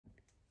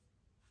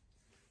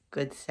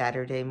Good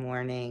Saturday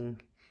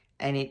morning,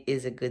 and it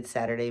is a good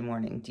Saturday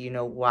morning. Do you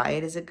know why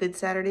it is a good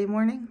Saturday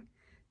morning?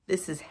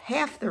 This is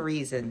half the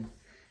reason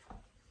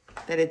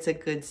that it's a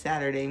good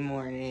Saturday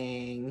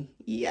morning.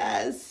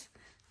 Yes,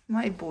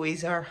 my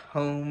boys are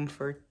home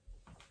for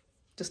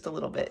just a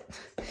little bit,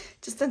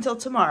 just until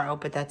tomorrow,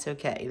 but that's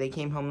okay. They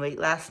came home late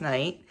last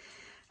night,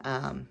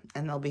 and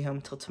they'll be home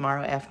till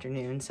tomorrow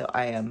afternoon, so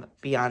I am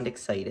beyond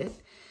excited.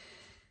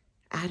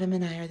 Adam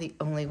and I are the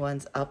only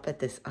ones up at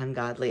this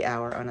ungodly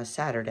hour on a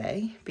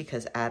Saturday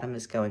because Adam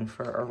is going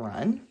for a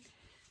run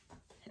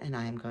and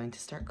I am going to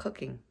start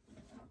cooking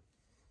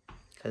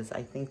because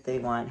I think they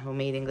want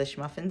homemade English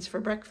muffins for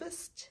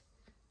breakfast.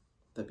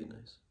 That'd be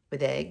nice.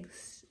 With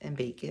eggs and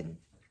bacon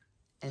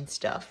and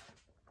stuff.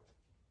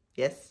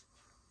 Yes?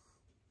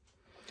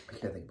 I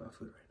can't think about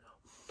food right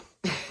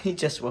now. He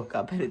just woke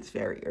up and it's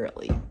very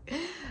early.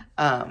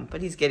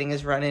 But he's getting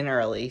his run in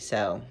early,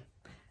 so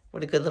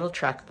what a good little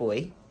track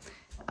boy.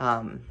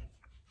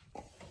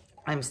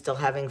 I'm still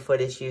having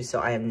foot issues, so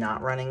I am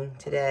not running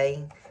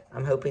today.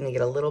 I'm hoping to get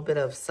a little bit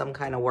of some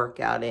kind of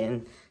workout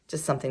in,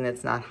 just something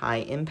that's not high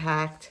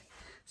impact.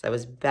 So I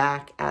was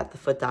back at the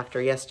foot doctor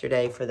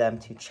yesterday for them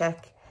to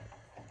check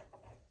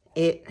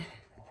it,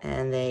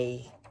 and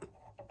they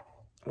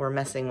were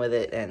messing with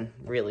it and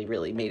really,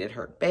 really made it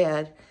hurt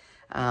bad.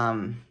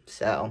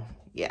 So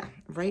yeah,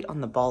 right on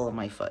the ball of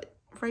my foot,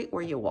 right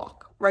where you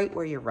walk, right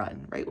where you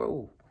run, right where,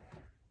 ooh,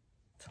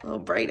 it's a little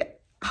bright.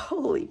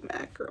 Holy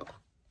mackerel.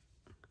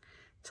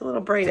 It's a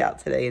little bright out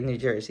today in New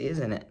Jersey,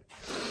 isn't it?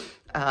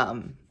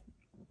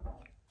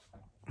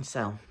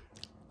 So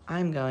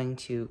I'm going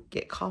to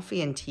get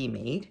coffee and tea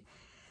made,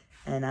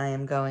 and I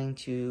am going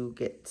to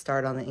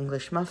start on the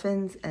English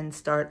muffins and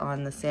start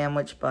on the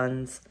sandwich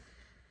buns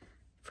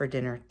for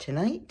dinner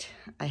tonight.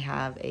 I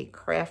have a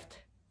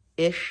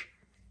craft-ish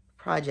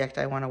project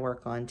I want to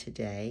work on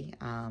today.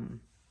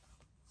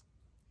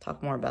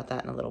 Talk more about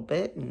that in a little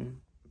bit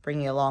and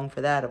bring you along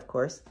for that, of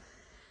course.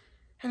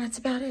 And that's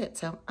about it.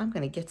 So I'm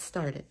going to get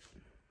started.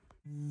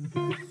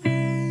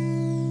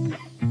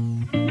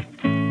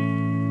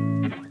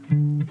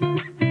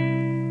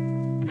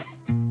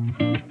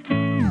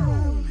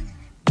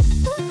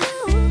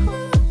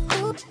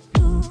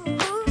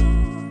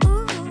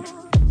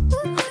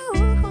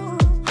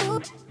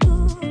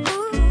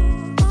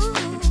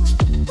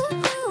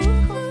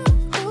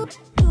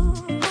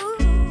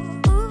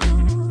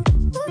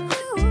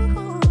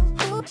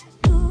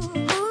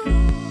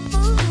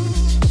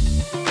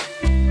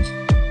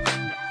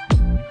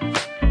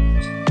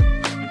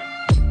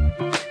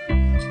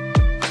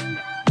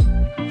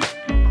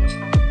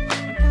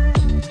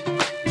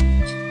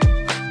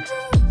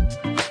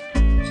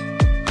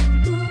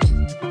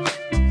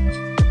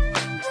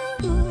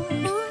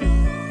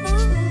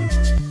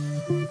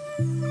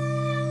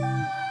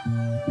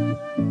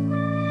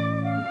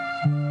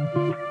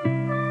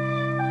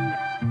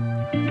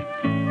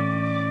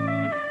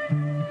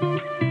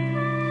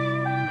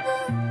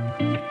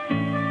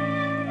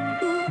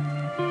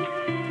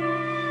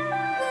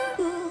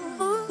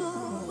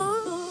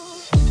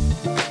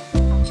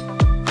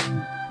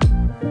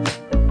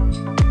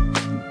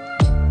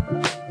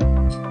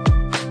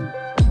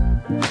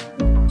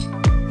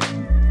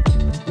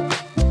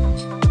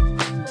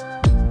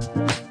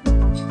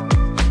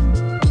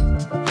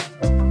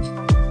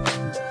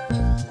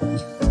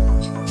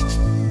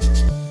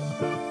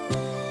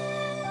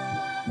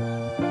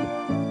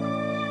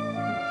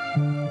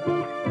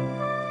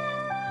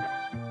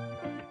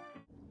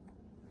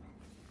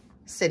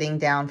 Sitting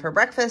down for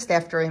breakfast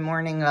after a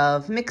morning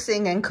of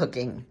mixing and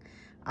cooking.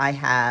 I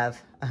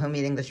have a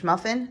homemade English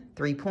muffin,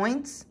 3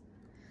 points,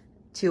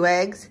 2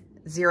 eggs,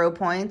 0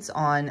 points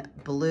on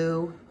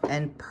blue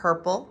and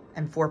purple,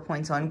 and 4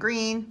 points on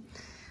green.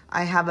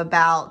 I have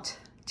about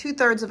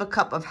 2/3 of a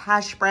cup of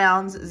hash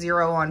browns,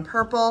 0 on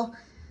purple,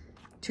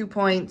 2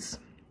 points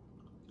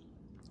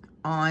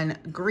on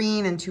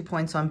green and 2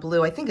 points on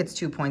blue. I think it's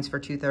 2 points for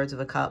 2/3 of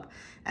a cup.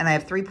 And I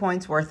have 3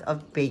 points worth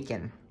of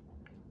bacon.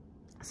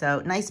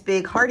 So nice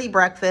big hearty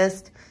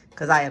breakfast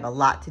because I have a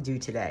lot to do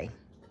today.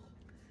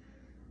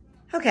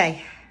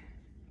 Okay,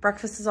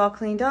 breakfast is all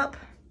cleaned up.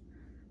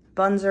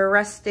 Buns are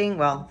resting.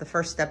 Well, the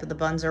first step of the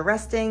buns are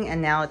resting,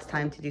 and now it's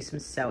time to do some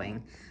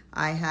sewing.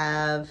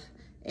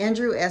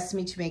 Andrew asked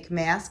me to make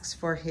masks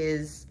for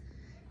his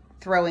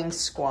throwing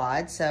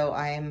squad. So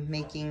I am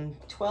making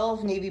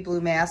 12 navy blue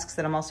masks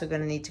that I'm also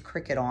going to need to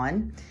cricket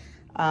on.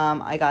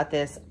 I got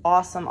this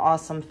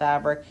awesome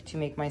fabric to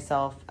make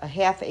myself a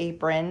half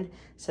apron.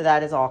 So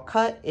that is all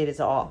cut. It is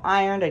all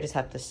ironed. I just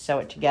have to sew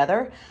it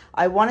together.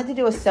 I wanted to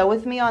do a sew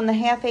with me on the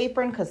half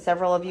apron because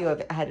several of you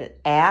had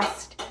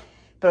asked,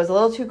 but it was a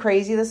little too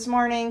crazy this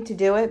morning to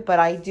do it. But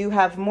I do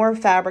have more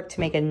fabric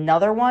to make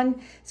another one.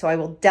 So I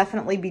will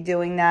definitely be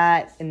doing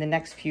that in the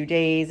next few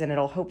days, and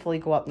it'll hopefully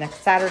go up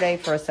next Saturday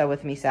for a sew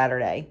with me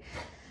Saturday.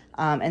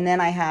 And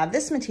then I have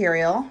this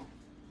material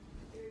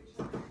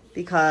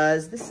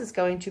because this is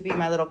going to be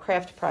my little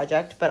craft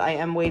project, but I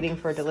am waiting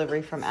for a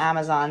delivery from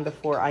Amazon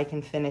before I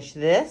can finish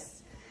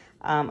this.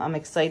 I'm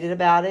excited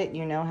about it.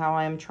 You know how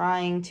I'm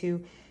trying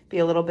to be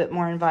a little bit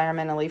more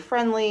environmentally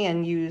friendly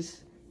and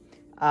use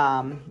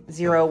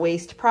zero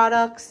waste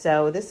products.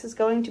 So this is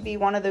going to be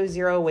one of those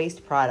zero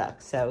waste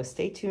products. So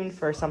stay tuned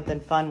for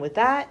something fun with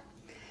that.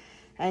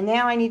 And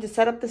now I need to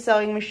set up the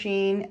sewing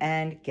machine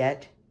and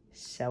get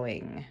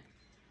sewing.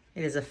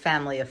 It is a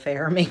family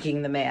affair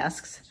making the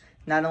masks.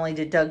 Not only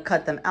did Doug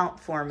cut them out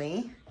for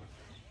me,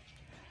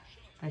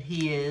 but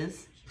he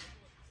is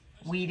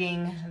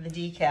weeding the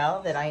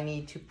decal that I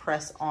need to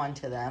press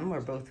onto them.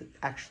 We're both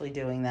actually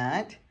doing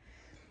that.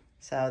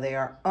 So they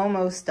are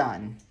almost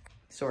done,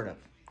 sort of,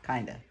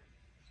 kind of,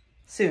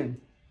 soon.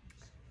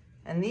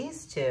 And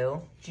these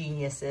two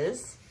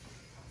geniuses,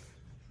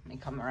 let me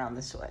come around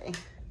this way,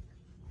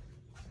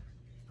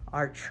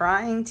 are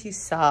trying to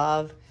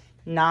solve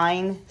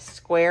 9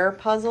 square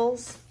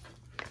puzzles.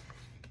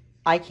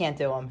 I can't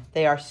do them.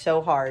 They are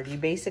so hard. You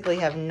basically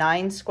have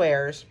 9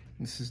 squares.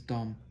 This is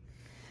dumb.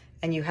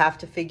 And you have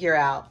to figure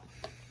out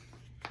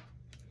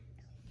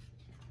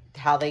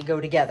how they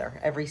go together.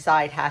 Every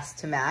side has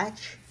to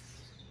match.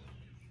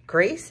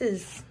 Grace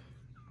is...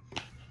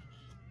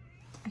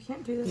 I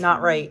can't do this.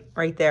 Not right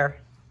there.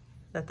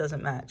 That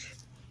doesn't match.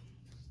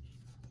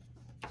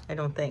 I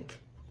don't think.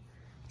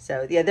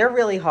 So yeah, they're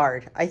really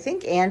hard. I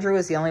think Andrew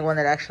is the only one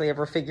that actually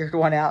ever figured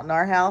one out in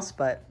our house,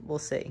 but we'll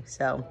see.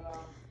 So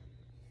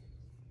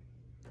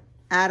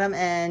Adam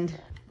and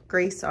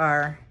Grace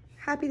are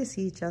happy to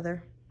see each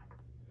other.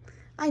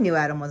 I knew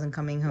Adam wasn't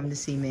coming home to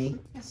see me.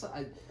 Yes,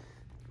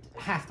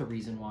 half the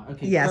reason why.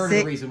 Okay, yeah, third of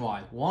the reason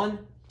why. 1,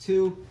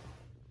 2,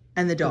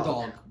 and the dog. The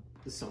dog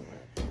is somewhere.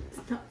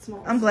 It's not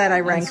small. I'm glad I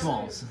ranked.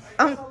 Smalls.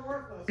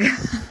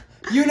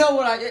 You know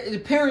what the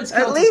parents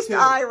count. At least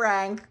I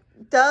rank.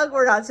 Doug,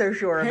 we're not so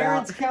sure about.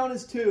 Parents count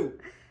as 2.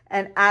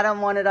 And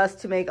Adam wanted us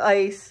to make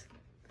ice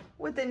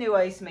with the new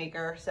ice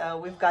maker, so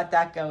we've got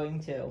that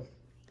going too.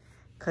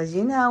 Because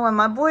you know, when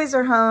my boys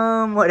are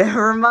home,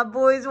 whatever my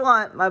boys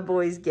want, my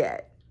boys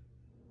get.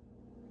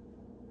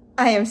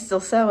 I am still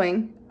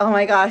sewing. Oh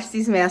my gosh,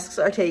 these masks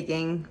are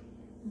taking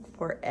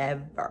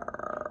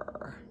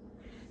forever.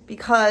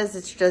 Because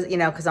it's just, you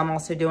know, because I'm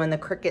also doing the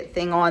Cricut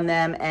thing on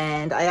them.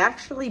 And I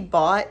actually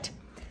bought,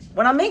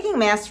 when I'm making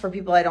masks for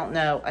people I don't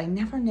know, I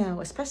never know,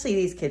 especially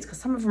these kids, because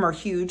some of them are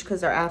huge because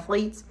they're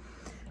athletes.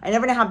 I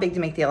never know how big to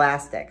make the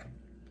elastic.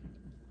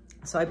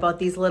 So I bought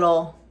these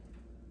little,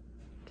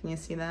 can you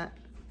see that?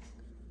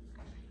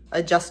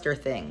 Adjuster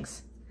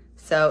things.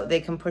 So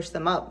they can push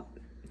them up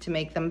to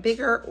make them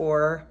bigger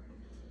or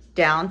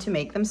down to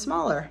make them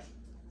smaller.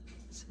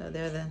 So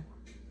there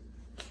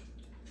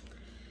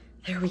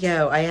we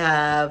go. I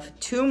have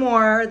 2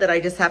 more that I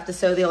just have to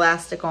sew the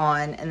elastic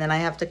on, and then we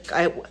had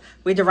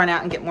to run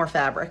out and get more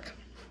fabric.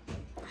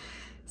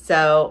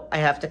 So I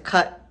have to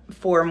cut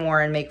 4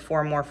 more and make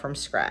 4 more from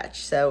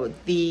scratch. So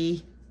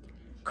the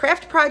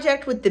craft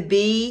project with the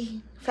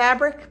bee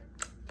fabric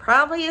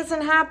probably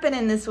isn't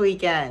happening this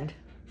weekend.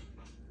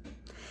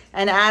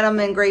 And Adam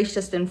and Grace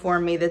just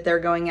informed me that they're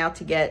going out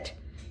to get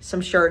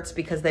some shirts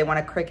because they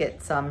want to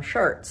Cricut some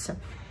shirts.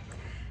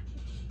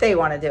 They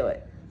want to do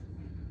it.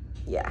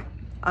 Yeah,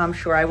 I'm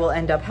sure I will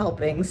end up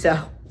helping.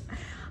 So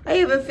I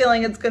have a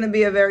feeling it's going to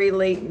be a very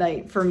late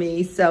night for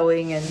me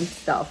sewing and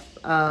stuff.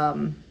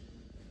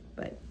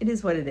 But it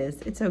is what it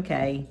is. It's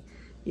okay.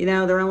 You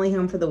know, they're only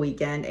home for the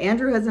weekend.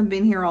 Andrew hasn't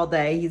been here all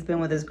day. He's been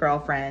with his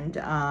girlfriend.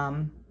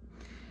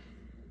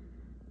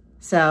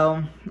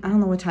 So I don't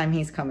know what time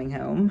he's coming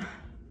home.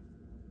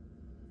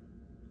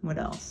 What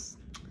else?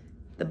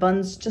 The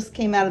buns just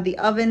came out of the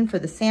oven for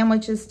the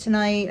sandwiches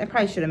tonight. I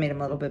probably should have made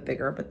them a little bit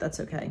bigger, but that's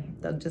okay.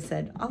 Doug just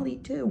said, I'll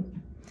eat too.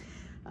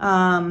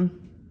 And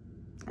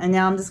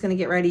now I'm just gonna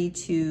get ready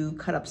to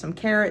cut up some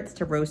carrots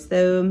to roast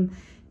them.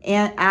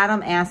 And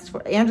Adam asked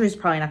for, Andrew's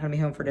probably not gonna be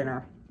home for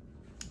dinner.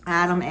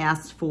 Adam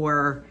asked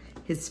for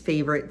his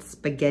favorite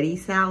spaghetti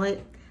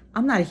salad.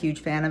 I'm not a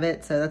huge fan of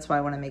it, so that's why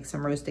I wanna make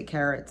some roasted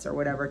carrots or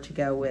whatever to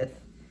go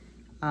with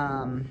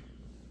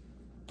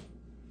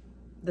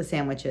the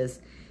sandwiches.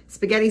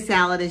 Spaghetti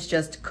salad is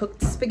just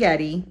cooked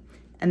spaghetti,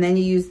 and then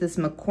you use this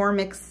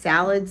McCormick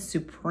Salad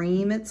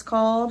Supreme, it's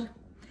called,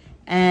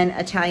 and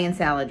Italian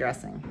salad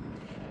dressing.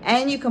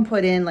 And you can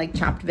put in like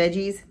chopped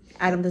veggies.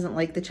 Adam doesn't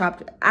like the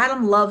chopped,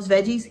 Adam loves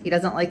veggies. He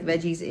doesn't like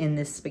veggies in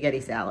this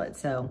spaghetti salad.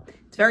 So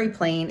it's very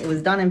plain. It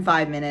was done in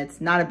 5 minutes,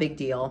 not a big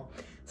deal.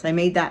 So I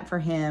made that for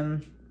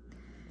him.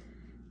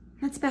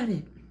 That's about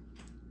it.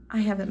 I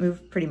haven't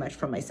moved pretty much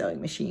from my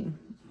sewing machine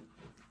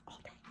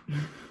all day,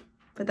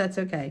 but that's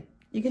okay.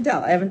 You can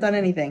tell I haven't done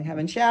anything,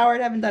 haven't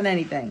showered, haven't done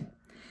anything,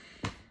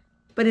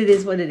 but it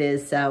is what it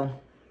is. So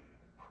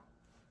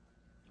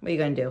what are you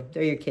gonna do?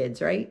 They're your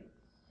kids, right?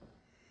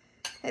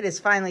 It is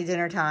finally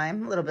dinner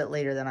time, a little bit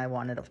later than I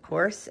wanted, of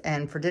course.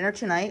 And for dinner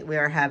tonight, we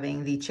are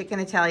having the chicken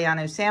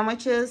Italiano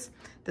sandwiches.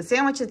 The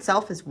sandwich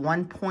itself is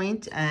 1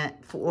 point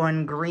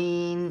on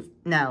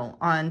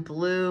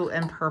blue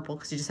and purple,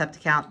 because you just have to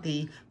count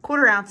the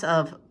 1/4 ounce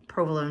of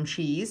provolone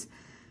cheese.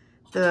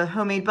 The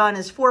homemade bun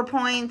is 4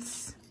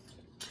 points.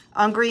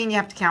 On green, you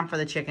have to count for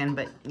the chicken,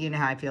 but you know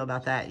how I feel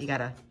about that. You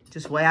gotta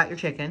just weigh out your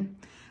chicken.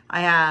 I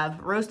have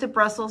roasted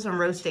Brussels and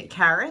roasted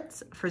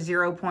carrots for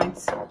 0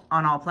 points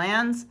on all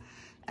plans.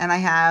 And I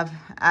have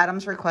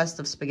Adam's request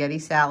of spaghetti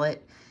salad.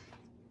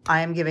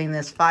 I am giving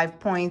this 5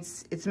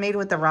 points. It's made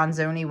with the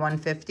Ronzoni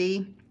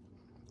 150.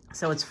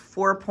 So it's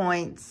 4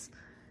 points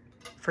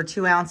for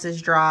 2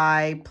 ounces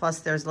dry. Plus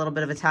there's a little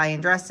bit of Italian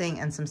dressing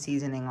and some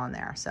seasoning on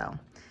there. So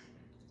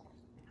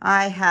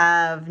I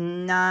have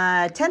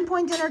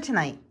 10-point dinner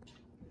tonight.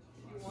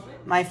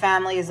 My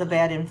family is a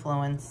bad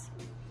influence.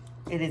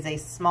 It is a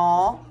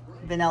small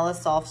vanilla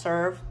soft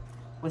serve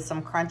with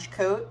some crunch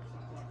coat.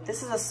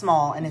 This is a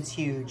small and it's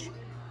huge.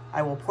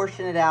 I will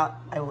portion it out.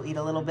 I will eat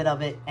a little bit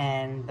of it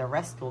and the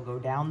rest will go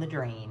down the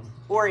drain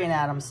or in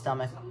Adam's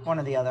stomach, one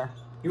or the other.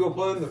 You will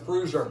put it in the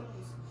freezer.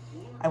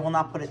 I will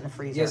not put it in the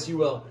freezer. Yes, you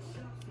will.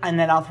 And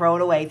then I'll throw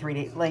it away 3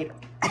 days later.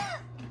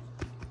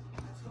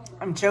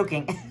 I'm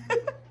choking.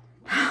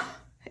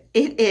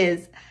 It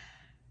is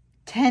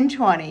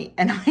 10:20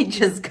 and I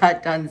just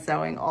got done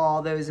sewing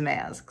all those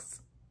masks.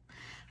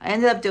 I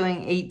ended up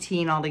doing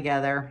 18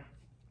 altogether.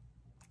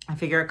 I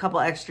figure a couple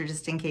extra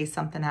just in case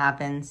something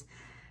happens.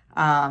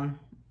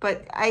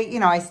 But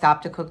I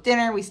stopped to cook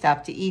dinner. We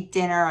stopped to eat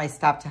dinner. I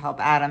stopped to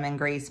help Adam and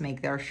Grace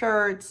make their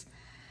shirts.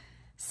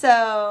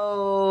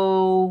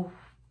 So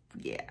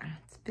yeah,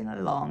 it's been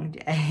a long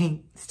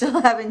day.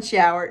 Still haven't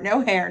showered,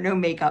 no hair, no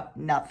makeup,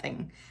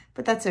 nothing.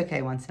 But that's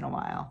okay once in a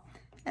while.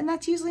 And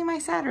that's usually my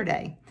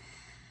Saturday.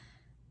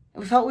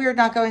 We felt weird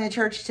not going to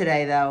church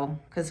today, though,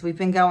 because we've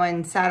been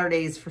going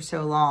Saturdays for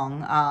so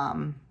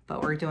long.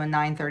 But we're doing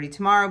 9:30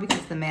 tomorrow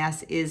because the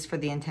Mass is for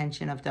the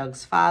intention of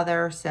Doug's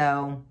father.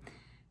 So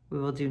we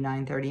will do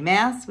 9:30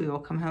 Mass. We will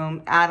come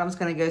home. Adam's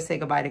going to go say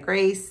goodbye to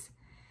Grace.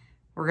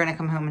 We're going to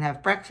come home and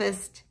have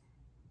breakfast.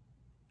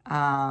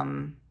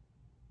 And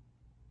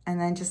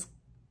then just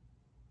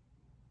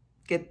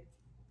get,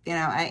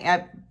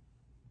 I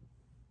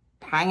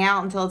hang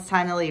out until it's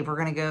time to leave. We're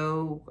going to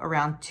go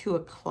around 2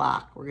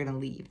 o'clock. We're going to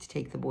leave to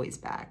take the boys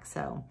back.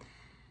 So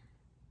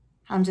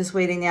I'm just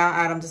waiting now.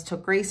 Adam just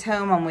took Grace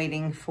home. I'm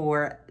waiting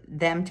for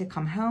them to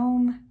come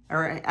home,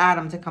 or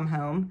Adam to come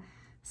home.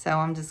 So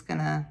I'm just going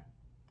to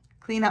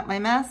clean up my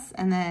mess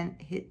and then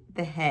hit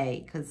the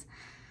hay because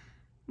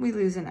we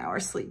lose an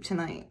hour's sleep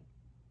tonight.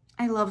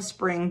 I love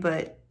spring,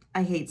 but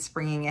I hate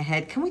springing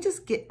ahead. Can we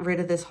just get rid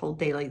of this whole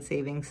daylight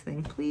savings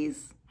thing,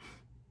 please?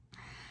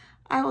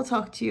 I will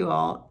talk to you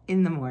all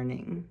in the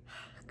morning.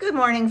 Good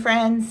morning,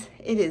 friends.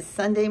 It is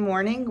Sunday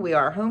morning. We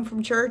are home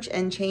from church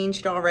and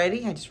changed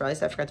already. I just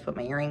realized I forgot to put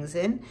my earrings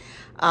in.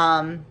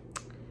 I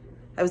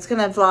was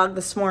gonna vlog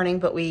this morning,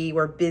 but we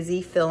were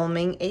busy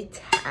filming a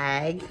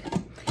tag.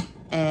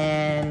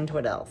 And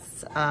what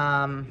else?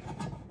 And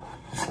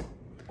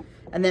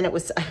then I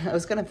was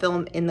gonna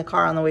film in the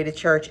car on the way to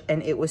church,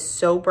 and it was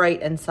so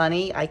bright and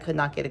sunny, I could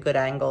not get a good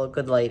angle,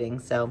 good lighting.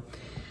 So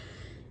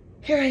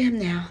here I am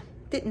now.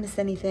 Didn't miss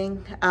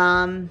anything.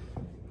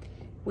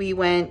 We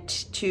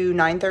went to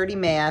 9:30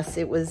 Mass.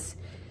 It was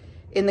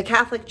in the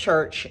Catholic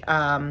Church.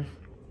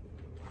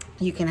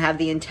 You can have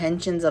the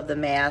intentions of the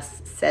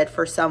Mass said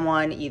for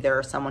someone,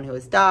 either someone who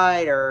has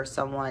died or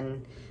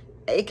someone,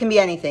 it can be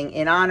anything,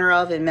 in honor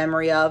of, in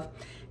memory of.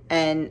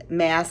 And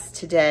Mass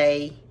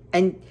today,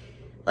 and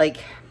like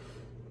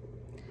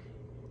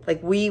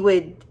we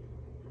would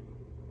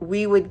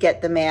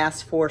get the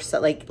Mass for, so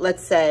like,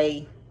 let's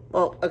say,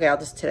 well, okay, I'll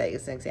just, today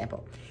as an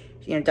example.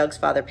 Doug's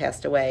father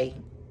passed away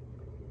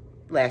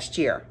last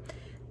year,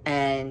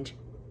 and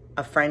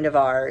a friend of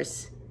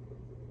ours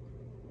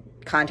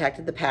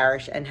contacted the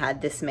parish and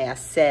had this Mass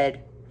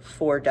said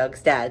for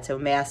Doug's dad. So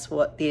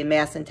the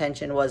Mass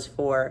intention was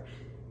for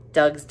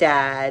Doug's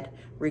dad,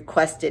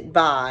 requested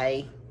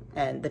by,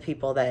 and the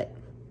people that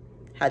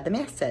had the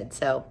Mass said.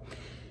 So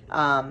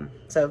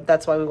so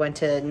that's why we went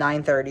to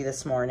 9:30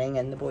 this morning,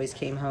 and the boys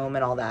came home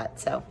and all that.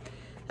 So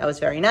that was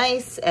very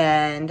nice.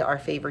 And our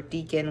favorite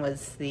deacon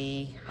was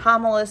the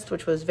homilist,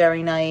 which was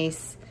very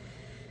nice.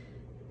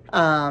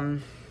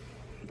 And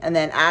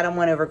then Adam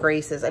went over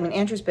Grace's. I mean,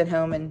 Andrew's been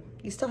home and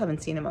you still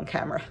haven't seen him on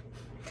camera.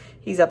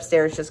 He's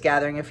upstairs just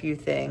gathering a few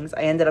things.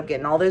 I ended up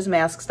getting all those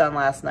masks done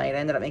last night. I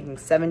ended up making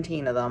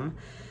 17 of them.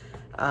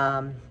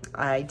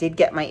 I did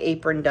get my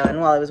apron done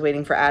while I was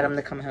waiting for Adam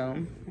to come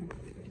home.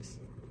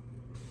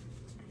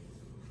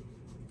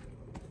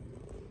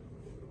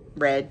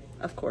 Red,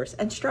 of course,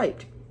 and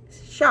striped.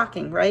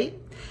 Shocking, right?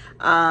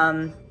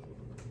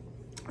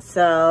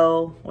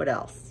 So what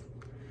else?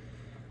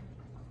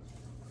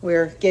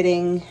 We're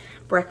getting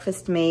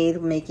breakfast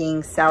made,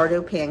 making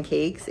sourdough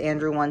pancakes.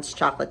 Andrew wants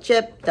chocolate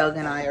chip. Doug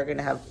and I are going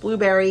to have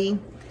blueberry.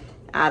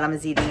 Adam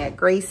is eating at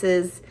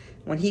Grace's.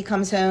 When he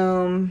comes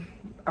home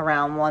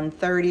around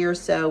 1:30 or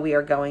so, we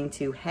are going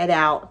to head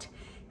out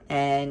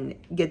and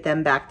get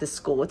them back to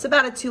school. It's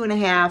about a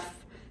 2.5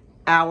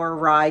 hour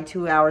ride,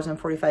 2 hours and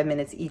 45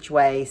 minutes each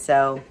way.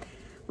 So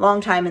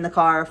long time in the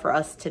car for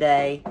us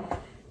today.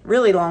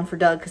 Really long for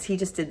Doug because he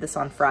just did this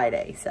on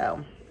Friday.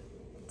 So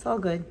it's all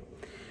good.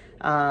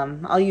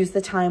 I'll use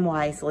the time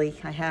wisely.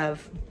 I'm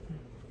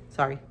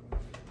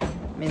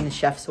in the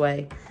chef's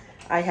way.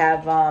 I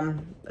have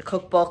a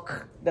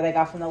cookbook that I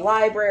got from the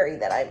library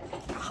that I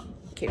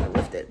can't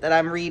lift it, that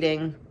I'm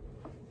reading.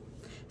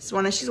 She's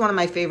one of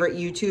my favorite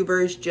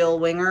YouTubers, Jill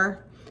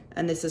Winger,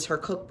 and this is her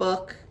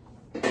cookbook.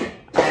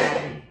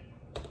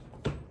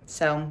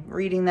 So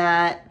reading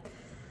that.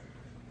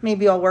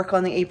 Maybe I'll work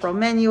on the April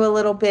menu a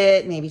little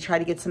bit, maybe try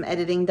to get some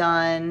editing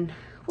done.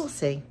 We'll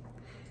see.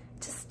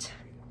 Just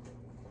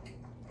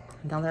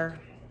another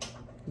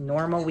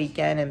normal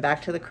weekend and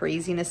back to the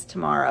craziness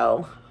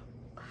tomorrow.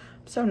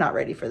 I'm so not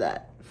ready for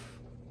that.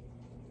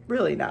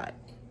 Really not.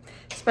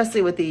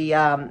 Especially with the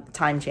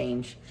time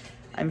change.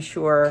 I'm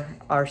sure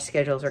our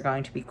schedules are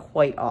going to be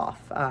quite off.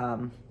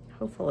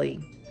 Hopefully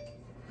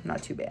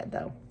not too bad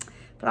though.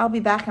 But I'll be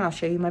back and I'll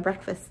show you my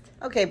breakfast.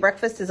 Okay,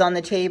 breakfast is on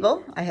the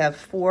table. I have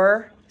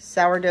 4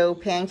 sourdough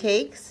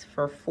pancakes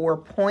for 4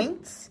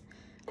 points.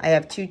 I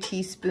have 2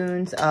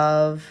 teaspoons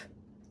of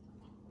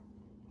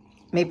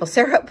maple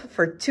syrup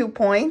for 2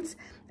 points.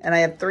 And I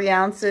have 3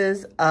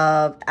 ounces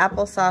of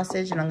apple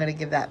sausage, and I'm gonna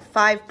give that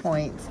 5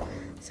 points.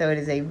 So it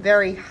is a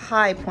very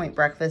high point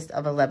breakfast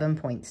of 11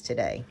 points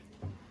today.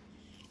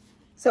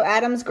 So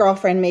Adam's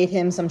girlfriend made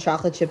him some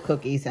chocolate chip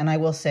cookies, and I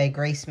will say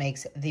Grace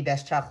makes the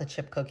best chocolate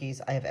chip cookies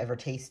I have ever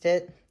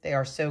tasted. They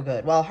are so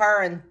good. Well,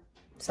 her and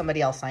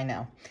somebody else I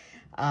know.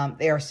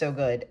 They are so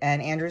good.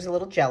 And Andrew's a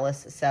little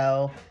jealous,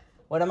 so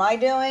what am I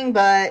doing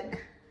but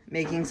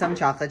making some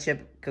chocolate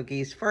chip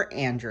cookies for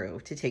Andrew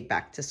to take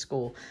back to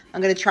school.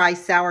 I'm going to try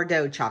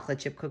sourdough chocolate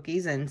chip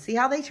cookies and see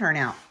how they turn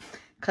out,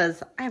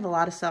 because I have a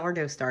lot of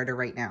sourdough starter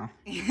right now.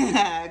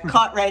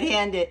 Caught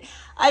red-handed.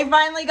 I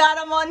finally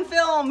got him on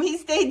film. He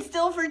stayed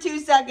still for 2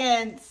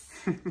 seconds.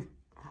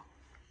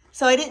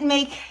 So I didn't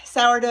make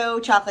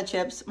sourdough chocolate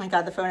chips. My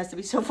God, the phone has to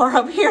be so far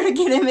up here to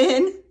get him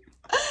in.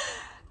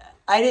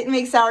 I didn't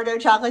make sourdough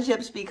chocolate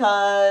chips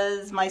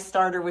because my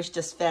starter was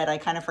just fed. I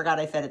kind of forgot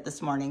I fed it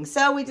this morning.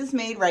 So we just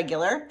made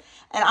regular.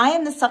 And I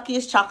am the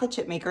suckiest chocolate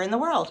chip maker in the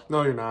world.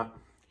 No, you're not.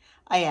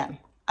 I am.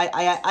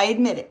 I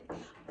admit it.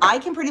 I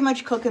can pretty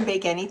much cook and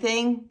bake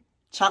anything.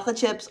 Chocolate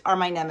chips are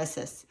my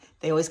nemesis.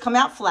 They always come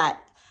out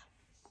flat,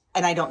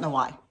 and I don't know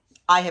why.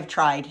 I have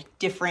tried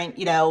different,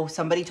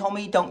 somebody told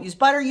me don't use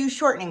butter, use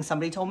shortening.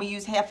 Somebody told me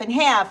use half and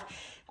half.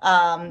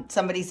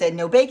 Somebody said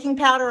no baking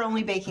powder,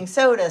 only baking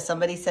soda.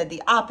 Somebody said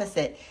the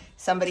opposite.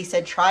 Somebody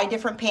said try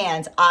different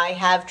pans. I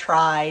have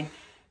tried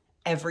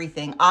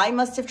everything. I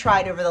must have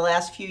tried over the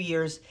last few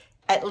years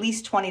at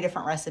least 20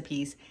 different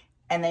recipes,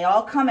 and they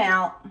all come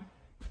out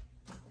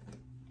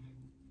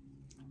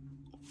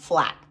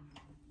flat.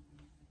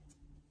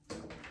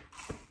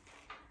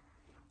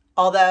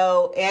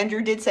 Although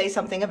Andrew did say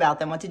something about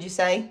them. What did you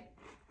say?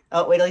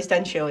 Oh, wait till he's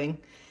done chewing.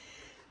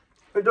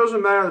 It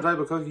doesn't matter the type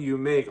of cookie you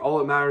make. All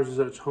that matters is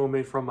that it's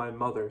homemade from my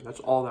mother.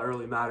 That's all that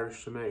really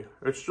matters to me.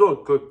 It's still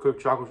a good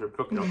cooked chocolate chip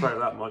cookie, I'll tell you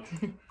that much.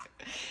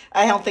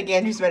 I don't think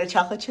Andrew's made a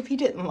chocolate chip he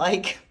didn't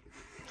like.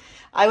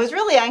 I was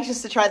really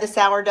anxious to try the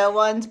sourdough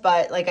ones,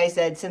 but like I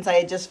said, since I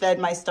had just fed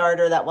my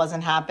starter, that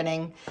wasn't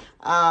happening.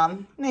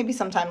 Maybe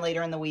sometime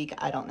later in the week,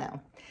 I don't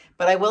know.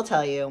 But I will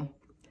tell you,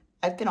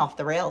 I've been off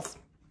the rails.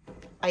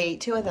 I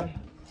ate 2 of them.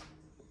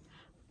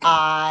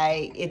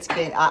 I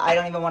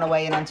don't even want to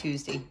weigh in on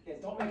Tuesday. Yeah,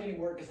 don't make any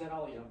more because then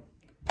I'll eat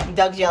them.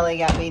 Doug's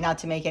yelling at me not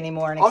to make any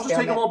more. I'll just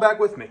take them all back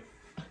with me.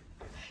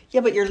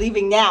 Yeah, but you're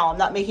leaving now. I'm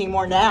not making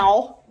more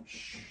now.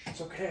 Shh,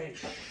 it's okay.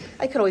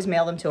 I could always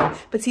mail them to him.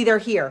 But see, they're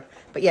here.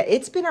 But yeah,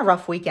 it's been a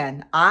rough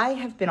weekend. I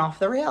have been off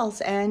the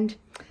rails, and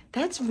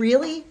that's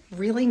really,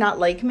 really not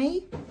like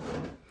me.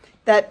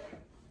 That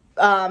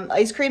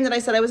ice cream that I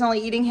said I was only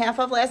eating half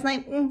of last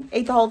night,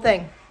 ate the whole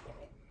thing.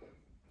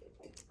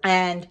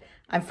 And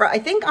I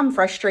think I'm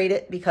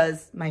frustrated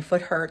because my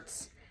foot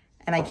hurts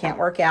and I can't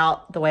work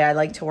out the way I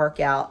like to work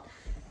out.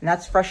 And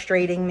that's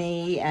frustrating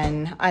me,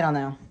 and I don't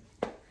know.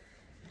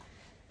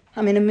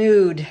 I'm in a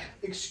mood.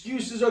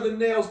 Excuses are the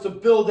nails to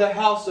build a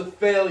house of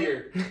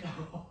failure.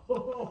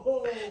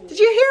 Did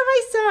you hear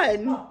my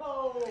son?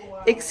 Oh,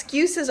 wow.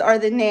 Excuses are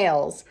the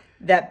nails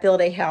that build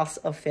a house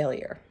of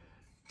failure.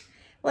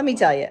 Let me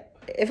tell you,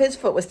 if his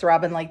foot was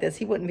throbbing like this,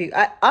 he wouldn't be.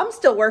 I'm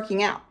still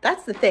working out.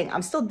 That's the thing.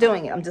 I'm still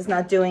doing it. I'm just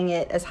not doing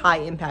it as high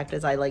impact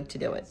as I like to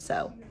do it.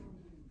 So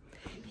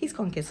he's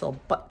going to get his little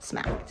butt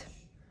smacked.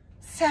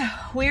 So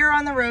we're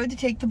on the road to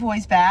take the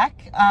boys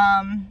back.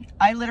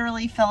 I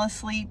literally fell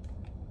asleep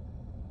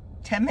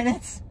 10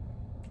 minutes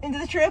into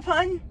the trip,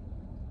 hon.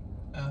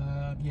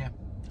 Yeah.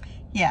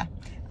 Yeah.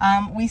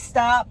 We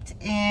stopped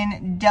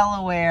in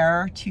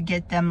Delaware to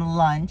get them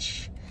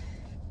lunch.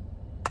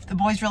 The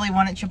boys really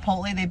wanted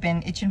Chipotle. They've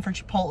been itching for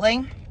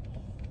Chipotle.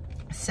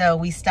 So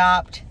we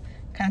stopped,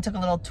 kind of took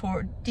a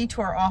little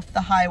detour off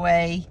the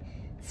highway,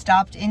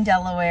 stopped in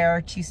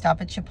Delaware to stop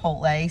at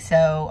Chipotle.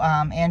 So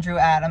Andrew,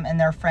 Adam, and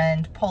their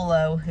friend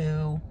Polo,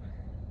 who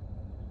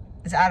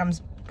is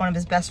Adam's one of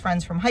his best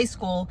friends from high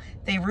school,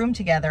 they roomed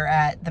together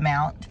at the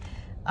Mount.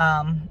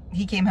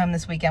 He came home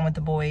this weekend with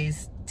the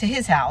boys to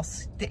his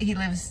house. He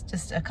lives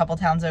just a couple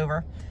towns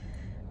over.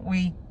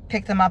 We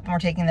picked them up and we're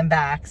taking them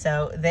back.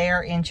 So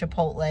they're in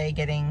Chipotle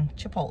getting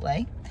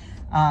Chipotle.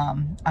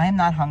 I am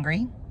not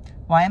hungry.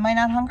 Why am I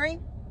not hungry?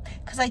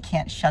 Because I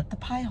can't shut the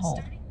pie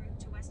hole.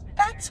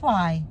 That's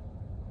why.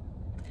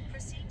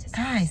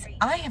 Guys,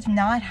 I have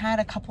not had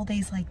a couple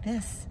days like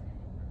this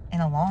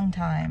in a long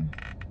time.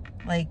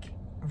 Like,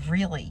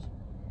 really.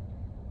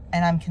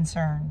 And I'm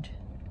concerned.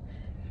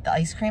 The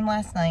ice cream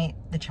last night,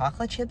 the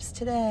chocolate chips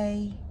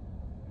today.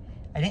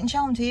 I didn't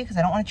show them to you because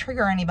I don't want to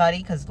trigger anybody,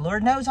 because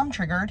Lord knows I'm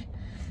triggered.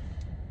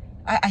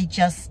 I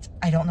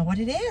don't know what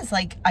it is.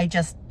 Like, I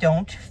just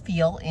don't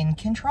feel in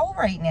control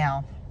right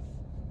now.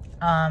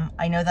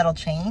 I know that'll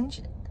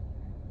change.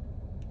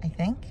 I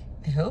think.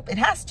 I hope. It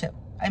has to.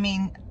 I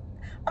mean,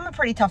 I'm a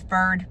pretty tough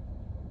bird.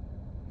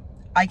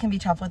 I can be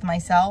tough with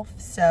myself.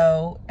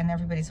 So, and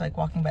everybody's like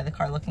walking by the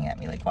car looking at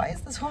me like, why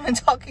is this woman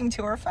talking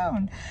to her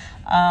phone?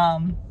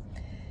 I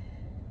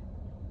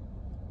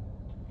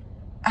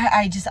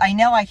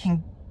know I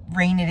can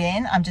rein it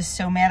in. I'm just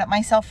so mad at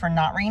myself for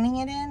not reining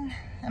it in.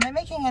 Am I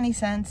making any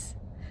sense?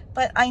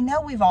 But I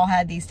know we've all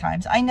had these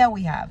times. I know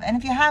we have. And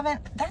if you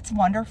haven't, that's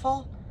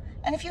wonderful.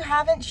 And if you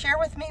haven't, share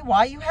with me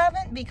why you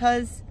haven't,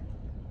 because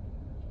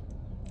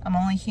I'm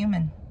only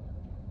human.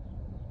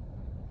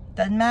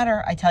 Doesn't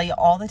matter. I tell you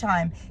all the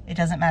time. It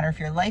doesn't matter if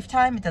you're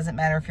lifetime. It doesn't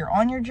matter if you're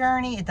on your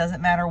journey. It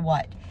doesn't matter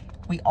what.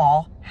 We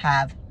all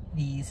have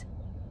these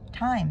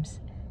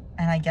times.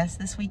 And I guess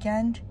this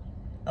weekend,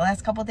 the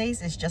last couple of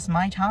days is just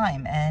my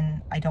time.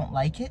 And I don't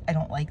like it. I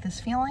don't like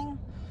this feeling.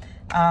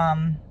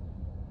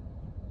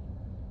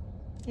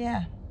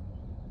 Yeah,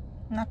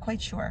 I'm not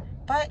quite sure,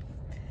 but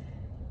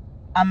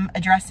I'm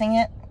addressing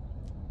it,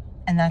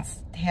 and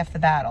that's half the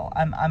battle.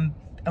 I'm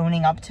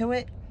owning up to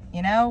it.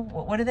 You know,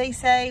 what do they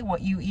say?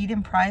 What you eat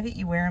in private,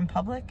 you wear in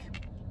public.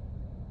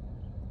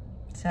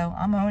 So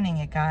I'm owning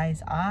it,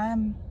 guys.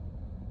 I'm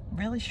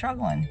really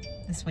struggling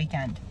this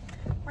weekend.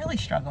 Really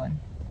struggling.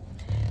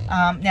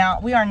 Now,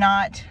 we are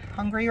not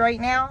hungry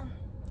right now,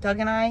 Doug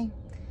and I,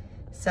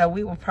 so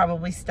we will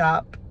probably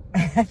stop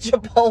at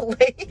Chipotle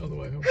On the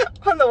way home.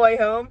 on the way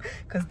home,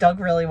 because Doug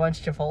really wants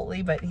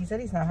Chipotle, but he said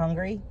he's not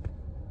hungry.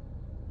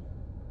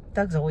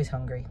 Doug's always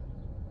hungry,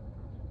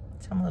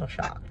 so I'm a little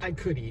shocked. I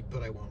could eat,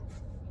 but I won't.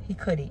 He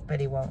could eat, but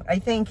he won't. I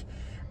think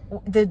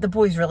the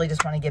boys really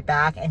just want to get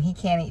back, and he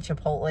can't eat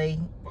Chipotle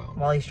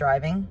while he's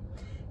driving,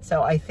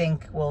 so I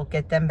think we'll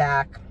get them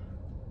back,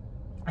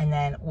 and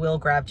then we'll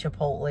grab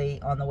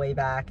Chipotle on the way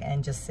back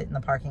and just sit in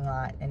the parking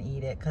lot and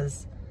eat it,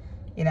 because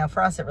you know,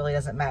 for us, it really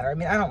doesn't matter. I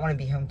mean, I don't want to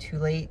be home too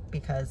late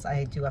because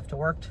I do have to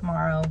work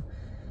tomorrow.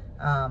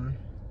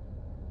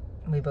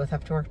 We both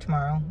have to work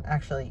tomorrow.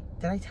 Actually,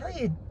 did I tell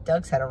you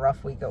Doug's had a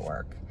rough week at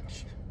work?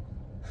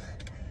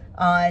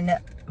 On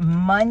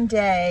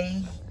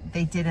Monday,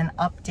 they did an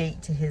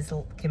update to his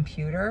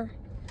computer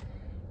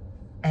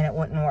and it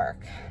wouldn't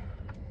work.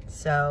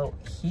 So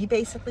he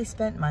basically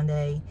spent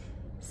Monday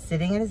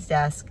sitting at his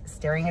desk,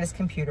 staring at his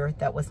computer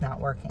that was not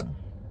working.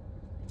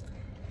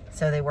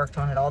 So they worked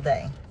on it all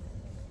day.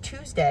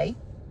 Tuesday,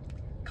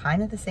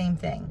 kind of the same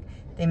thing.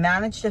 They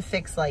managed to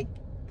fix like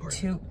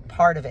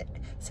part of it.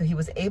 So he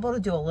was able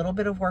to do a little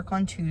bit of work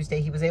on Tuesday.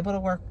 He was able to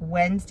work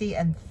Wednesday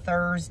and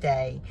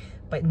Thursday,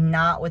 but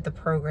not with the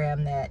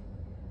program that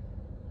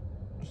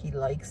he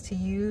likes to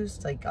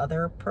use, like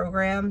other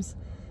programs.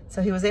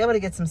 So he was able to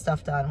get some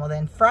stuff done. Well,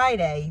 then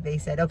Friday, they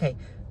said, okay,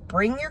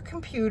 bring your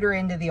computer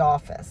into the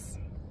office.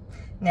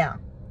 Now,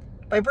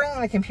 by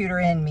bringing the computer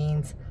in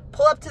means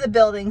pull up to the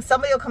building,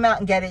 somebody will come out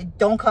and get it,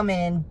 don't come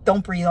in,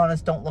 don't breathe on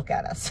us, don't look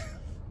at us.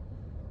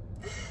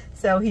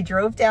 So he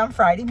drove down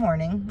Friday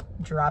morning,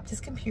 dropped his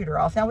computer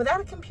off. Now,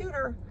 without a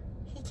computer,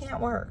 he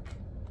can't work.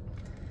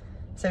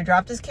 So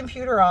dropped his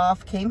computer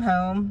off, came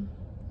home,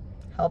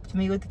 helped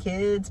me with the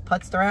kids,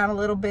 putzed around a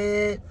little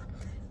bit.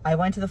 I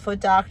went to the foot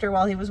doctor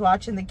while he was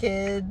watching the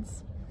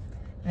kids.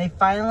 And they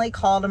finally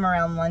called him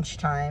around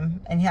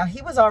lunchtime. And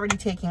he was already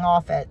taking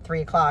off at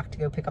 3 o'clock to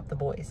go pick up the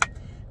boys.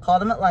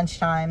 Called him at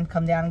lunchtime,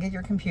 come down and get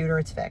your computer,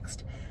 it's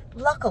fixed.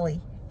 Luckily,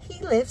 he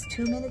lives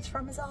 2 minutes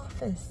from his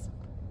office.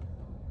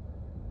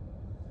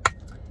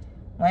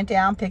 Went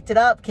down, picked it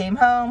up, came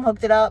home,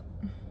 hooked it up.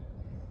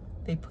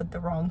 They put the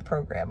wrong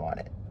program on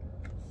it.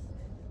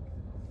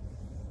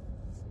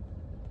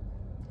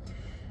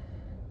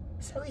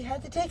 So he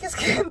had to take his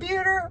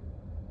computer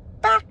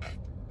back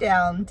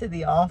down to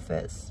the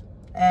office.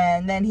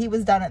 And then he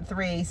was done at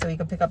 3 so he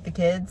could pick up the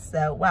kids.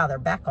 So, wow, they're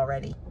back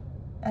already.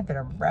 I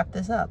better wrap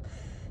this up.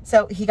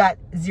 So he got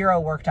 0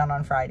 work done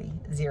on Friday,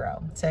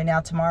 0. So now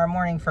tomorrow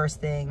morning, first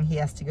thing, he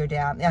has to go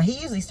down. Now he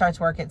usually starts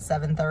work at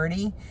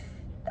 7:30.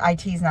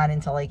 IT's not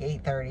until like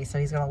 8:30, so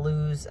he's going to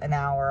lose an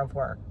hour of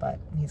work. But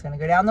he's going to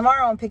go down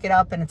tomorrow and pick it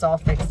up, and it's all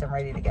fixed and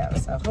ready to go.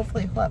 So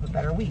hopefully he'll have a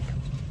better week.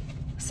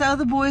 So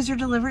the boys are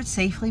delivered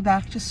safely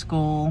back to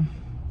school.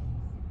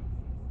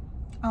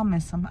 I'll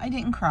miss them. I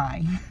didn't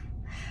cry.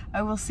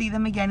 I will see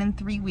them again in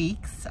 3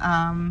 weeks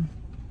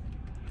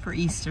for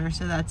Easter,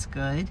 so that's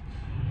good.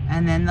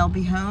 And then they'll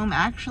be home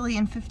actually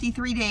in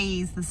 53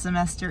 days. The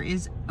semester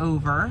is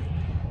over,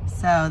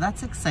 so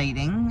that's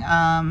exciting.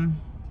 And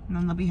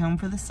then they'll be home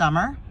for the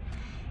summer,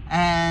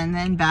 and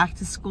then back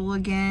to school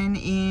again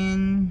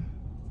in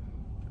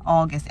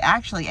August.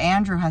 Actually,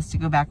 Andrew has to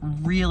go back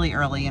really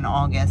early in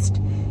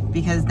August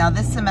because now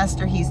this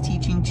semester he's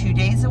teaching 2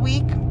 days a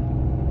week.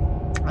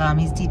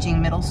 He's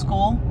teaching middle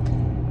school.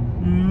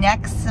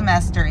 Next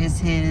semester is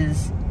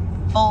his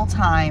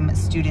full-time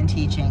student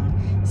teaching.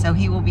 So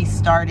he will be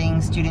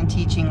starting student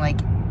teaching like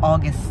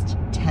August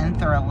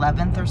 10th or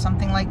 11th or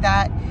something like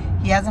that.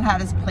 He hasn't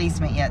had his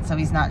placement yet, so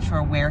he's not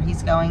sure where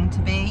he's going to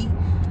be.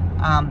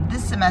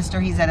 This semester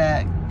he's at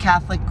a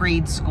Catholic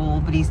grade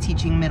school, but he's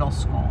teaching middle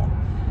school.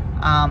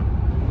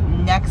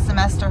 Next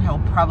semester he'll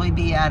probably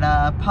be at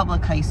a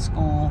public high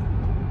school.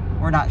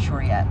 We're not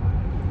sure yet.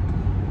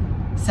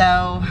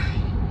 So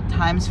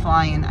time's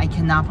flying. I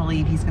cannot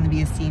believe he's going to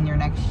be a senior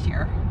next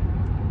year.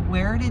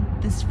 Where did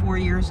this 4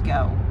 years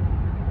go?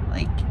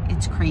 Like,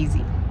 it's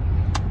crazy.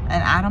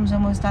 And Adam's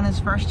almost done his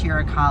first year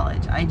of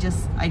college. I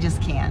just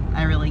can't.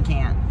 I really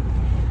can't.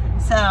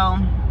 So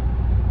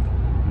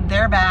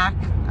they're back.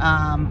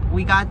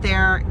 We got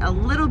there a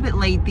little bit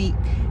late.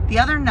 The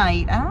other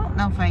night, I don't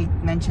know if I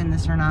mentioned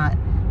this or not.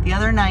 The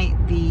other night,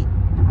 the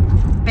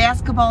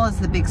basketball is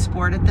the big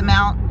sport at the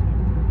Mount.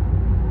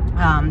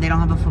 They don't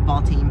have a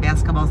football team.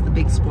 Basketball is the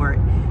big sport.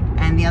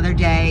 And the other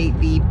day,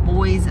 the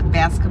boys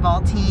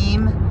basketball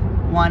team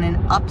won an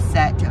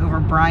upset over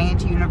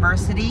Bryant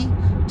University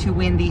to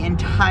win the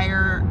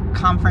entire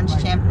conference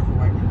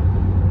championship.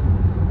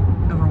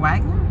 Over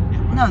Wagner?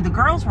 No, the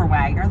girls were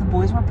Wagner. The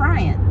boys were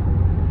Bryant.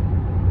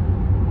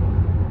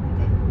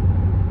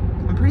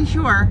 I'm pretty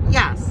sure.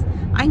 Yes,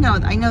 I know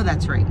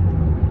that's right.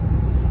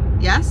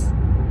 Yes?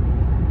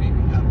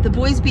 The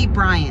boys beat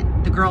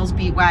Bryant. The girls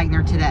beat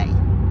Wagner today.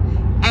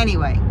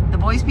 Anyway, the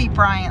boys beat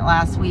Bryant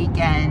last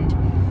weekend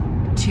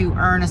to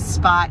earn a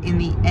spot in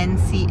the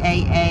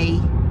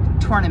NCAA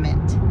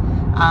tournament.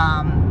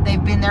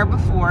 They've been there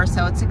before,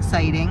 so it's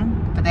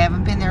exciting, but they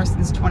haven't been there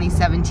since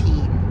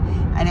 2017.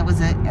 And it was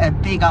a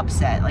big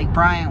upset. Like,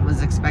 Bryant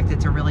was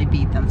expected to really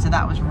beat them, so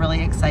that was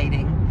really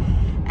exciting.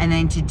 And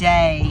then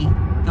today,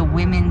 the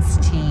women's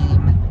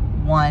team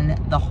won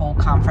the whole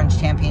conference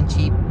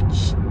championship,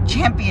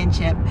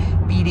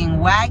 beating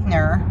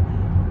Wagner,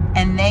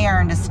 and they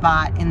earned a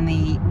spot in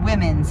the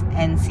women's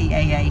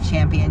NCAA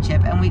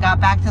championship. And we got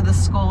back to the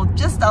school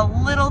just a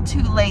little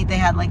too late. They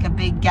had like a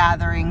big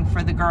gathering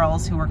for the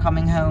girls who were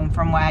coming home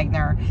from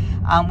Wagner.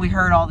 We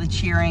heard all the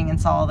cheering and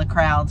saw all the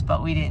crowds,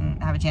 but we didn't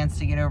have a chance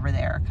to get over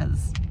there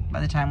because by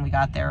the time we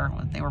got there,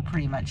 they were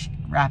pretty much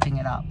wrapping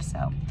it up.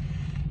 So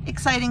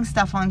exciting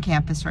stuff on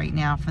campus right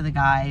now for the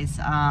guys.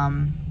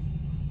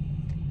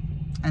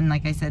 And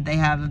like I said, they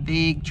have a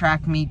big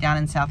track meet down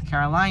in South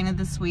Carolina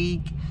this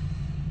week.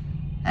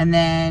 And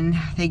then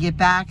they get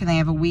back and they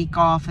have a week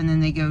off, and then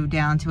they go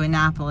down to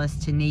Annapolis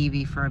to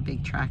Navy for a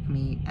big track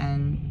meet.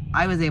 And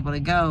I was able to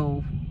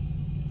go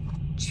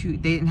they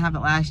didn't have it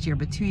last year,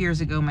 but 2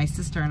 years ago, my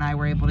sister and I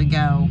were able to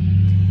go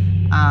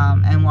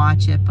and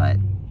watch it, but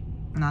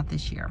not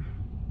this year.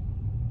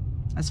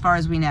 As far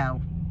as we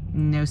know,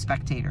 no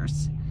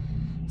spectators.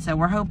 So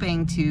we're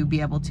hoping to be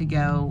able to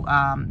go.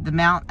 The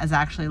Mount is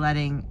actually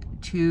letting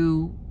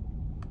 2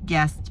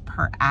 guests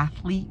per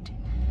athlete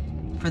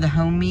for the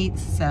home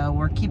meets, so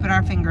we're keeping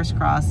our fingers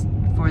crossed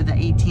for the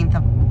 18th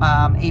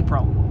of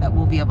April that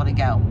we'll be able to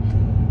go.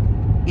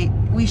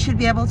 We should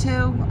be able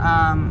to.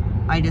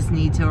 I just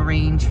need to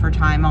arrange for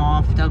time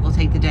off. Doug will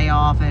take the day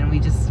off, and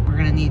we're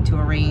gonna need to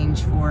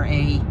arrange for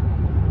a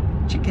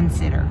chicken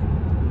sitter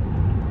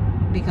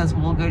because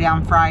we'll go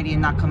down Friday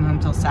and not come home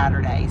till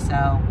Saturday.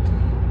 So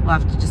we'll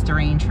have to just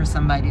arrange for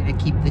somebody to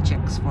keep the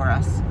chicks for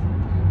us.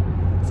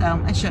 So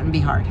it shouldn't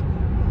be hard.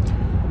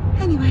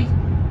 Anyway.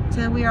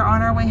 So we are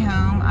on our way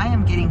home. I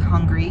am getting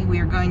hungry. We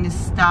are going to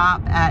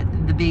stop at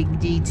the big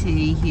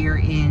DT here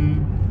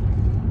in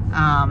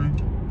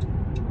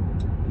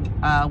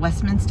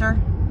Westminster.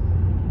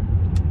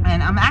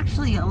 And I'm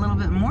actually a little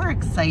bit more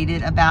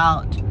excited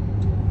about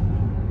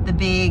the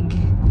big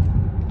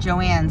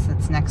Joann's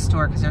that's next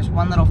door, because there's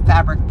one little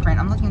fabric print.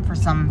 I'm looking for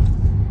some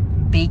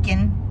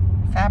bacon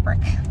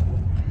fabric.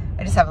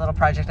 I just have a little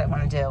project I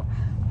want to do.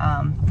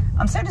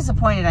 I'm so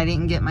disappointed I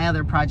didn't get my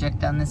other project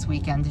done this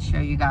weekend to show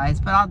you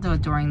guys, but I'll do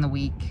it during the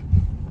week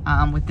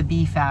with the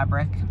bee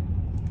fabric.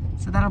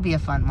 So that'll be a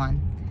fun one.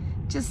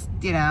 Just,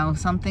 you know,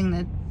 something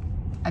that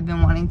I've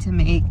been wanting to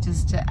make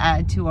just to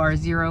add to our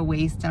zero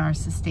waste and our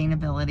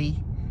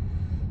sustainability.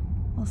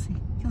 We'll see.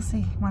 You'll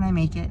see when I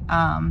make it.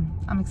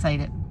 I'm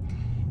excited.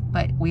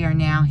 But we are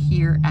now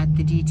here at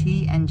the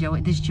DT, and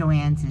this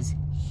Joann's is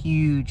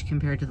huge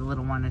compared to the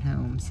little one at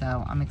home.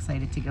 So I'm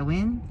excited to go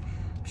in.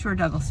 I'm sure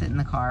Doug will sit in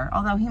the car,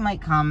 although he might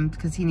come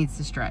because he needs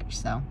to stretch,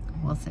 so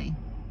we'll see.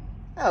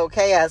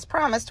 Okay, as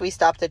promised, we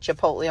stopped at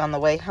Chipotle on the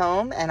way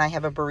home, and I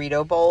have a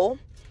burrito bowl.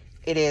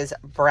 It is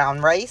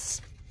brown rice,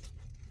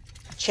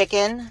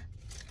 chicken,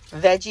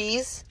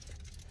 veggies,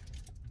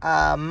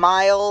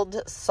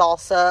 mild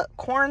salsa,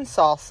 corn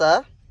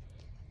salsa,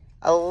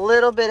 a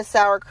little bit of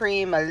sour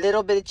cream, a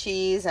little bit of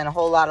cheese, and a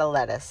whole lot of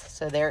lettuce.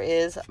 So there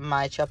is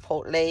my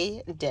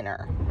Chipotle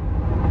dinner.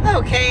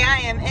 Okay,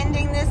 I am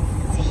ending this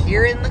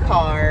here in the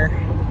car.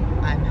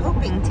 I'm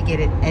hoping to get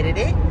it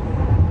edited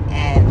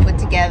and put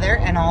together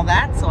and all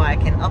that so I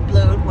can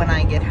upload when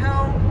I get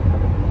home.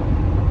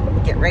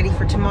 get ready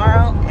for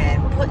tomorrow,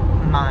 and put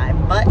my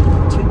butt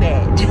to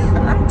bed.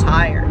 I'm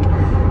tired.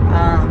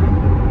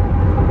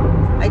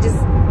 I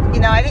just,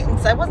 you know,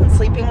 I wasn't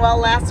sleeping well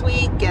last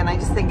week, and I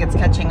just think it's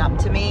catching up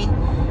to me.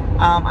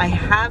 I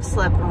have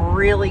slept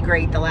really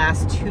great the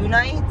last 2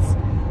 nights,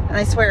 and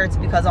I swear it's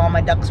because all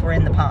my ducks were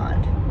in the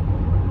pond.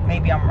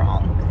 Maybe I'm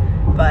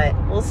wrong, but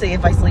we'll see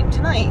if I sleep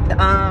tonight.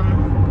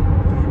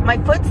 My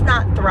foot's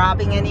not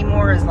throbbing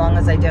anymore as long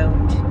as I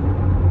don't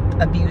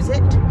abuse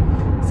it.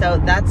 So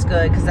that's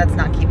good, because that's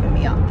not keeping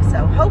me up.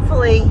 So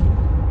hopefully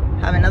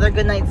have another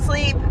good night's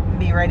sleep,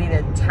 be ready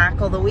to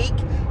tackle the week,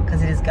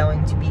 because it is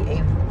going to be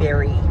a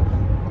very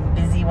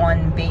busy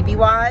one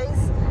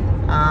baby-wise.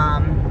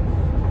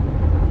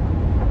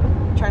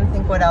 Trying to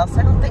think what else.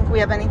 I don't think we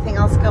have anything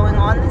else going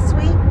on this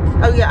week.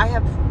 Oh yeah, I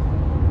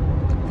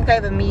think I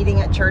have a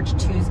meeting at church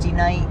Tuesday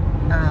night,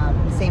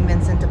 St.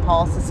 Vincent de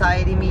Paul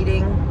Society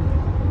meeting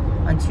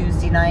on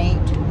Tuesday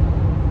night,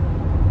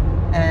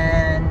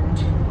 and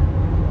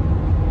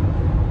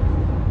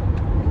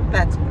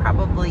that's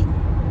probably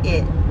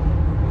it.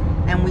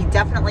 And we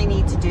definitely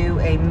need to do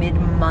a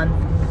mid-month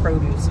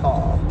produce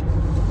haul,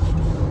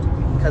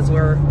 because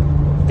we're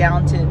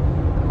down to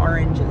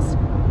oranges.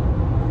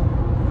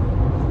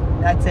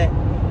 That's it.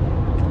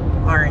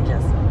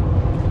 Oranges.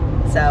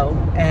 So,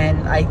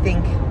 and I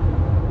think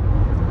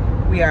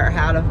we are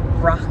out of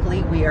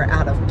broccoli, we are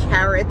out of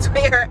carrots,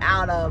 we are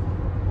out of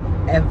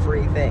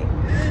everything.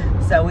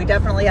 So we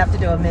definitely have to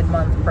do a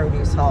mid-month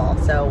produce haul.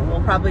 So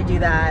we'll probably do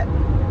that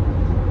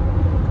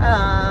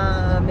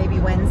maybe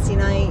Wednesday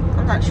night.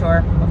 I'm not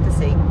sure. We'll have to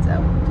see.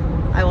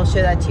 So I will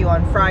show that to you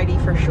on Friday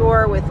for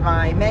sure with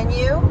my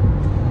menu.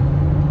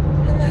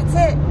 And that's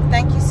it.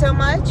 Thank you so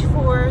much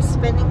for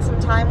spending some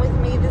time with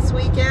me this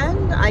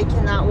weekend. I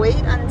cannot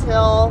wait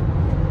until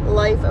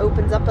life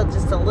opens up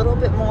just a little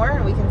bit more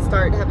and we can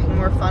start having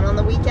more fun on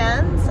the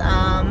weekends.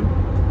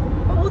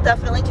 But we'll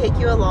definitely take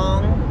you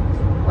along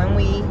when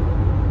we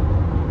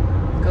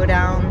go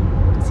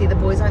down to see the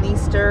boys on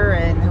Easter,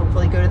 and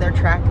hopefully go to their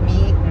track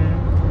meet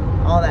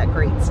and all that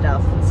great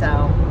stuff.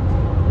 So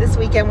this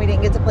weekend we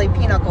didn't get to play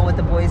pinochle with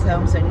the boys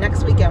home, so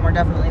next weekend we're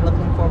definitely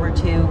looking forward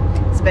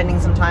to spending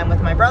some time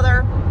with my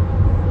brother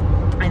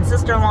and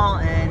sister-in-law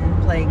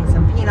and playing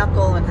some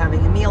pinochle and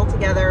having a meal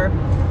together.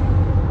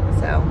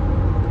 So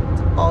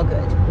all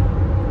good.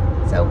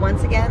 So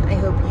once again, I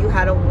hope you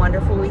had a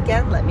wonderful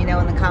weekend. Let me know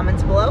in the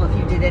comments below if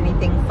you did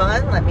anything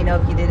fun. Let me know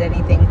if you did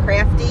anything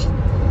crafty.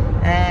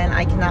 And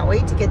I cannot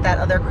wait to get that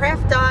other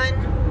craft done.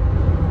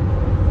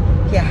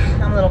 Yeah,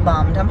 I'm a little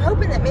bummed. I'm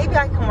hoping that maybe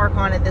I can work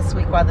on it this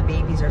week while the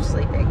babies are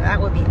sleeping.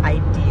 That would be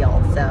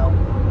ideal. So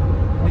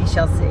we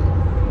shall see.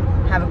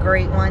 Have a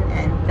great one,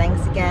 and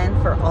thanks again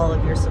for all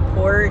of your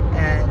support.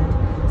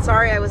 And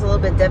sorry I was a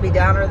little bit Debbie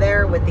Downer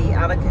there with the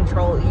out of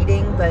control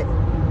eating, but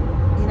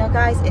you know,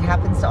 guys, it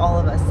happens to all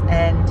of us,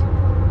 and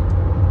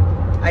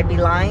I'd be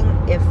lying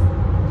if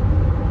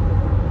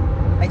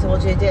I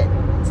told you it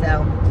didn't.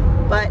 So,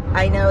 but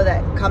I know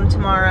that come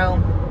tomorrow,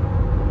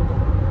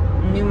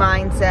 new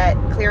mindset,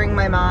 clearing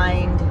my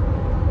mind,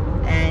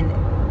 and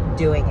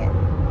doing it.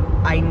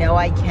 I know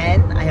I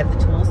can. I have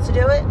the tools to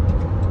do it.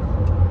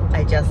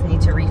 I just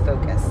need to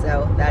refocus.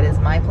 So that is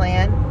my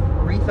plan.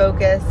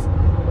 Refocus,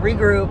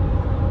 regroup,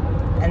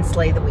 and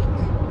slay the week.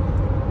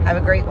 Have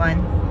a great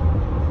one.